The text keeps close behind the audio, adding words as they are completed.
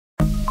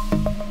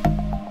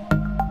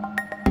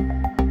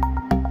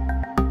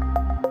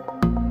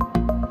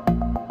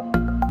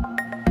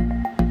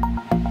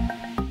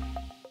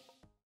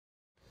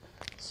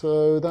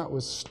So that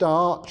was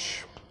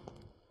starch,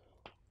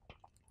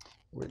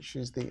 which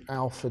is the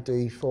alpha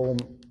D form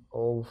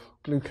of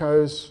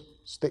glucose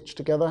stitched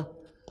together,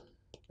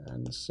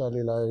 and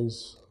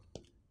cellulose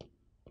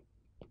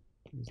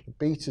is the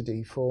beta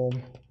D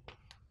form,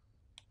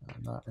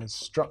 and that is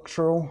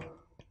structural.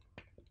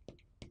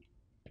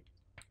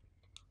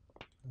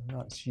 And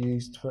that's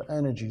used for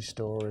energy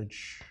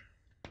storage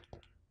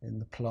in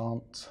the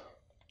plant.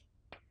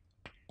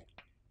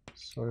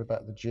 Sorry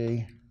about the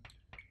G.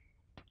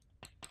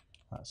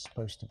 That's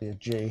supposed to be a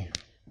G,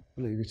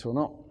 believe it or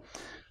not.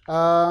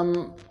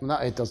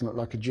 That it doesn't look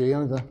like a G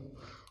either.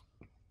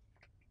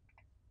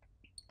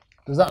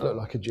 Does that look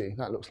like a G?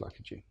 That looks like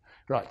a G.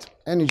 Right,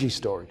 energy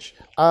storage.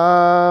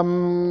 What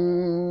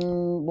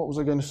was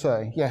I going to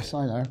say? Yes,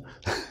 I know.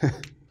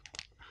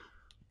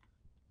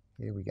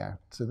 Here we go.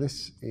 So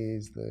this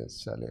is the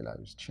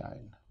cellulose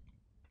chain.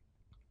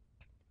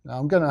 Now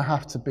I'm going to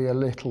have to be a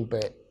little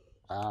bit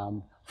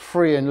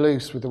free and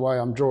loose with the way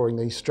I'm drawing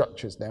these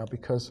structures now,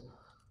 because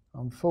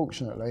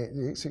unfortunately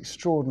it's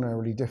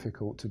extraordinarily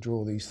difficult to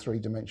draw these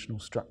three-dimensional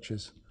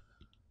structures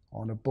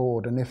on a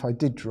board, and if I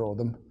did draw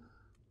them,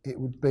 it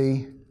wouldn't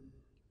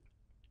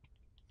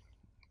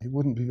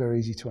be very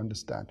easy to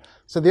understand.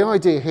 So the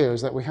idea here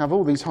is that we have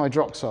all these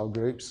hydroxyl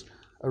groups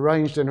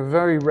arranged in a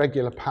very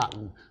regular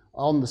pattern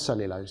on the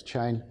cellulose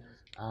chain,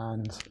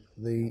 and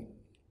the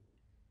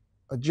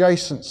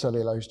adjacent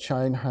cellulose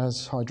chain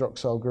has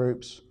hydroxyl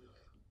groups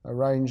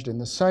arranged in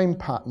the same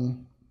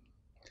pattern,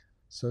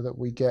 so that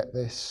we get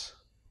this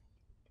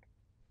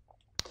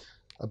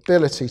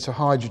ability to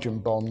hydrogen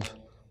bond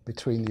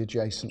between the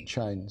adjacent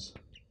chains.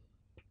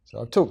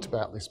 So I've talked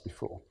about this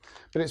before,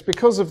 but it's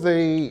because of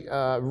the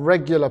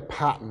regular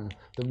pattern,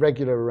 the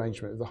regular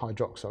arrangement of the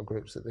hydroxyl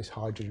groups, that this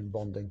hydrogen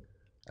bonding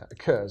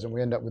occurs, and we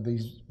end up with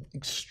these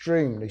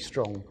extremely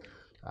strong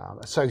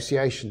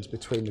associations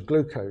between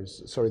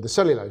the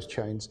cellulose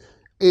chains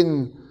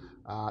in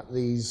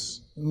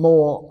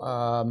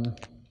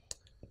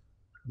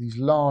these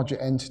larger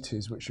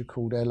entities, which are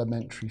called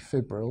elementary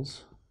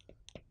fibrils,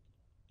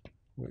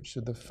 which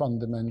are the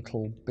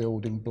fundamental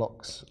building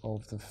blocks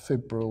of the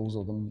fibrils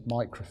or the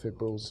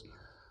microfibrils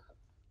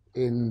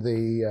in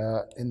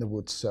the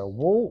wood cell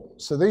wall.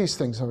 So these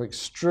things have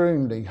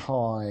extremely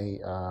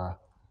high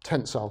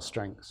tensile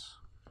strengths,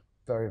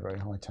 very, very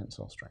high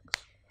tensile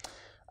strengths.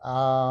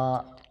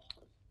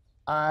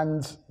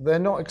 And they're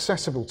not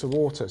accessible to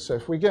water. So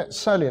if we get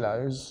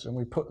cellulose and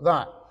we put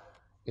that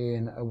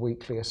in a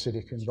weakly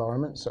acidic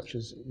environment, such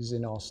as is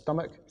in our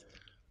stomach,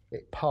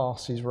 it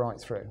passes right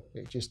through.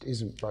 It just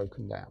isn't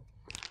broken down.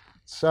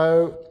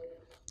 So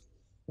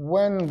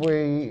when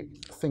we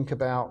think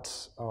about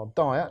our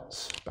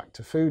diets, back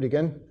to food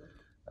again,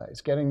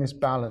 it's getting this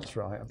balance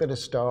right. A bit of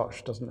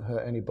starch doesn't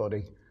hurt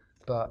anybody,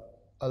 but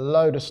a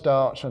load of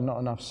starch and not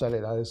enough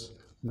cellulose,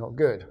 not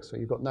good. So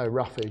you've got no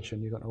roughage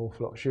and you've got an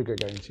awful lot of sugar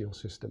going into your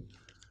system.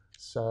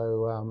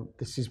 So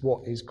this is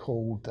what is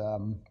called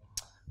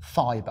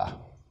fibre.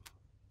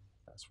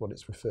 That's what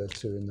it's referred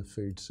to in the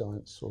food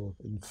science or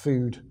in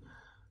food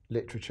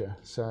literature.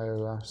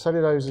 So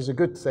cellulose is a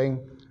good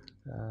thing,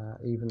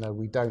 even though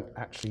we don't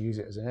actually use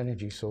it as an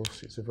energy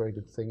source. It's a very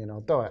good thing in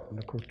our diet, and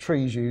of course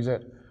trees use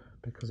it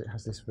because it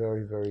has this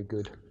very, very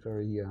good,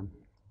 very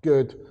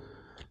good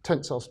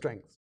tensile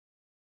strength.